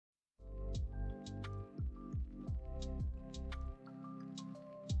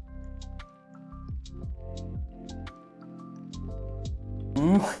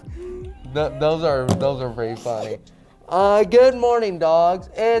Those are very funny. Good morning, dogs.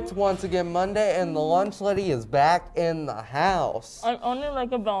 It's once again Monday, and the lunch lady is back in the house. I only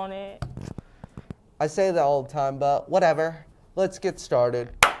like about it. I say that all the time, but whatever. Let's get started.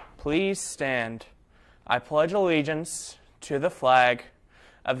 Please stand. I pledge allegiance to the flag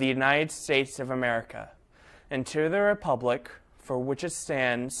of the United States of America and to the republic for which it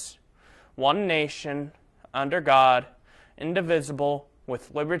stands, one nation, under God, indivisible,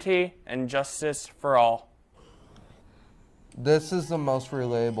 with liberty and justice for all. This is the most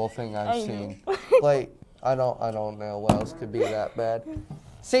relatable thing I've seen. Like, I don't know what else could be that bad.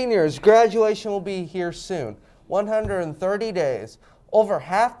 Seniors, graduation will be here soon. 130 days. Over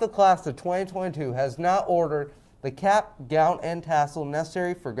half the class of 2022 has not ordered the cap, gown, and tassel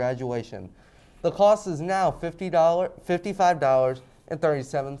necessary for graduation. The cost is now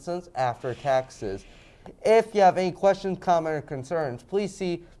 $55.37 after taxes. If you have any questions, comments, or concerns, please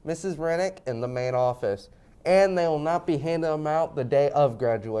see Mrs. Rennick in the main office. And they will not be handing them out the day of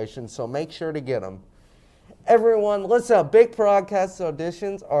graduation, so make sure to get them. Everyone, listen up. Big broadcast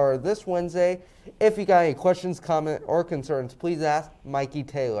auditions are this Wednesday. If you got any questions, comments, or concerns, please ask Mikey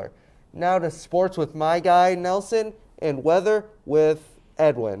Taylor. Now to sports with my guy, Nelson, and weather with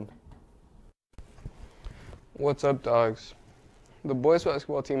Edwin. What's up, dogs? The boys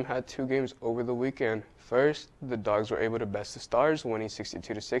basketball team had 2 games over the weekend. First, the dogs were able to best the Stars, winning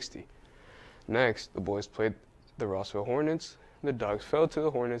 62-60. Next, the boys played the Rossville Hornets. The dogs fell to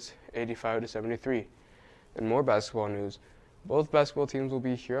the Hornets, 85-73. In more basketball news, both basketball teams will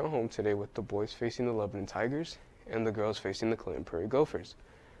be here at home today, with the boys facing the Lebanon Tigers and the girls facing the Clinton Prairie Gophers.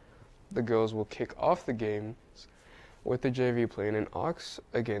 The girls will kick off the games with the JV playing in Ox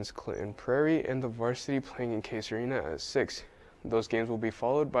against Clinton Prairie and the varsity playing in Case Arena at 6. Those games will be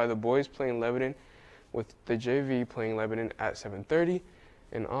followed by the boys playing Lebanon, with the JV playing Lebanon at 7:30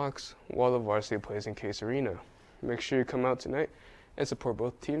 in Ox, while the varsity plays in Case Arena. Make sure you come out tonight and support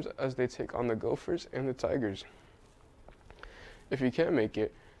both teams as they take on the Gophers and the Tigers. If you can't make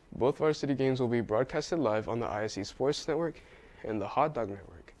it, both varsity games will be broadcasted live on the ISC Sports Network and the Hot Dog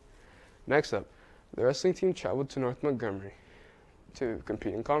Network. Next up, the wrestling team traveled to North Montgomery to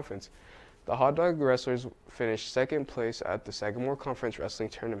compete in conference. The Hot Dog Wrestlers finished second place at the Sagamore Conference Wrestling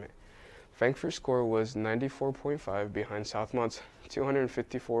Tournament. Frankfurt's score was 94.5 behind Southmont's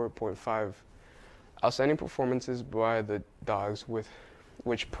 254.5. Outstanding performances by the Dogs,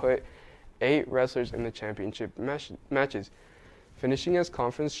 which put 8 wrestlers in the championship matches. Finishing as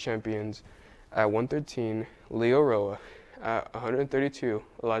conference champions at 113, Leo Roa; at 132,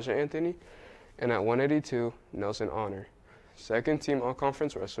 Elijah Anthony; and at 182, Nelson Honor. Second team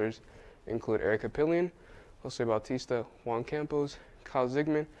all-conference wrestlers include Erica Pillion, Jose Bautista, Juan Campos, Kyle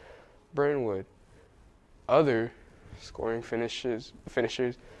Zigman, Brandon Wood. Other scoring finishers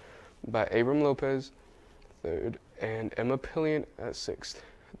by Abram Lopez, 3rd, and Emma Pillion at 6th.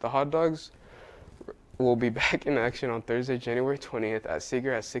 The Hot Dogs will be back in action on Thursday, January 20th at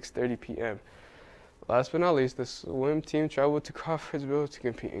Seeger at 6:30 p.m. Last but not least, the swim team traveled to Crawfordsville to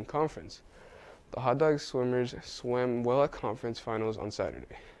compete in conference. The Hot Dogs swimmers swam well at conference finals on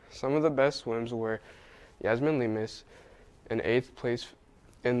Saturday. Some of the best swims were Yasmin Lemus in 8th place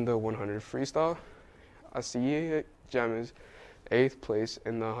in the 100 freestyle, Asiye James, 8th place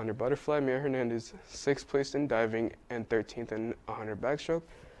in the 100 butterfly, Mia Hernandez, 6th place in diving and 13th in 100 backstroke.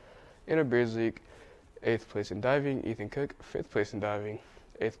 In a Beardsley, 8th place in diving, Ethan Cook, 5th place in diving,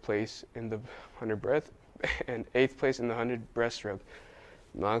 8th place in the 100 breath, and 8th place in the 100 breaststroke.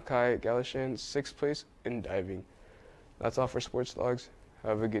 Malachi Galashan, 6th place in diving. That's all for Sports Dogs.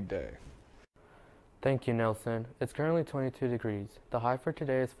 Have a good day. Thank you, Nelson. It's currently 22 degrees. The high for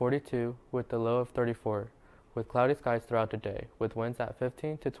today is 42 with the low of 34, with cloudy skies throughout the day, with winds at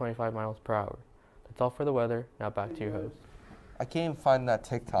 15 to 25 miles per hour. That's all for the weather. Now back to your host. I can't even find that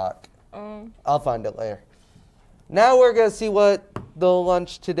TikTok. I'll find it later. Now we're going to see what the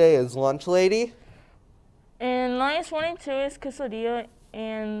lunch today is. Lunch lady? And line 22 is quesadilla,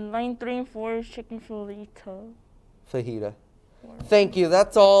 and line 3 and 4 is chicken fajita. Fajita. Thank you.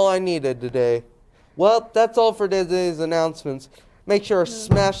 That's all I needed today. Well, that's all for today's announcements. Make sure to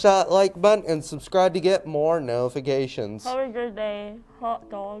smash that like button and subscribe to get more notifications. Have a good day, hot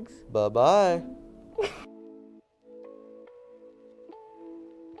dogs. Bye-bye.